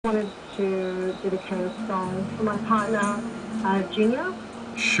dedicate a song for my partner, Junior.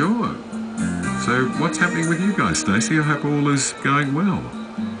 Sure. So what's happening with you guys, Stacey? I hope all is going well.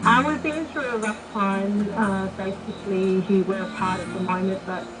 We've been through a rough time. Basically, we're apart at the moment,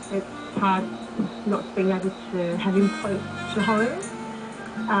 but it's hard not being able to have him close to home.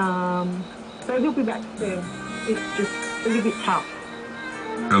 So he'll be back soon. It's just a little bit tough.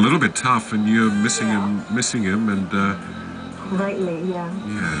 A little bit tough, and you're missing him, and greatly, yeah.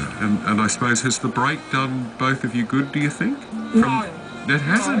 Yeah, and I suppose has the break done both of you good? Do you think? No, it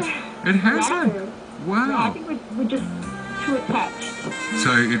hasn't. No. It hasn't. No. Wow. No, I think we're just too attached.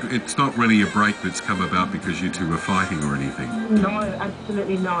 So it's not really a break that's come about because you two were fighting or anything? No,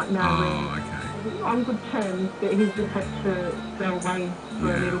 absolutely not. No. Oh, okay. On good terms, but he's just had to go away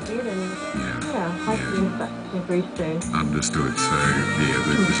for a little bit, and hopefully he's back very soon. Understood. So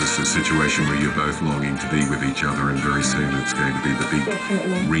this is a situation where you're both longing to be with each other, and very soon it's going to be the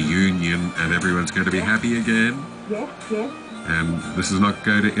big reunion, and everyone's going to be happy again. Yes, yes. And this is not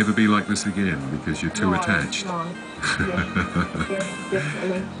going to ever be like this again because you're too attached. No. Yes,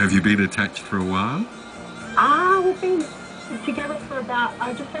 definitely. Have you been attached for a while? We've been together for about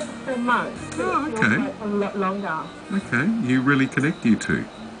just over 4 months. Oh, okay. Like a lot longer. Okay. You really connect, you two?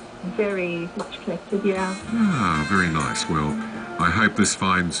 Very much connected, yeah. Ah, very nice. Well, I hope this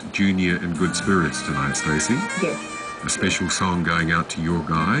finds Junior in good spirits tonight, Stacey. Yes. A special song going out to your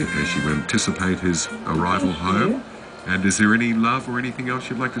guy as you anticipate his arrival home. And is there any love or anything else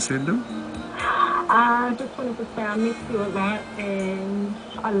you'd like to send him? I just wanted to say I miss you a lot, and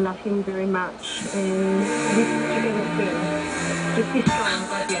I love him very much, and we're together soon. Just be strong,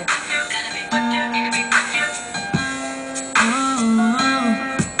 God bless.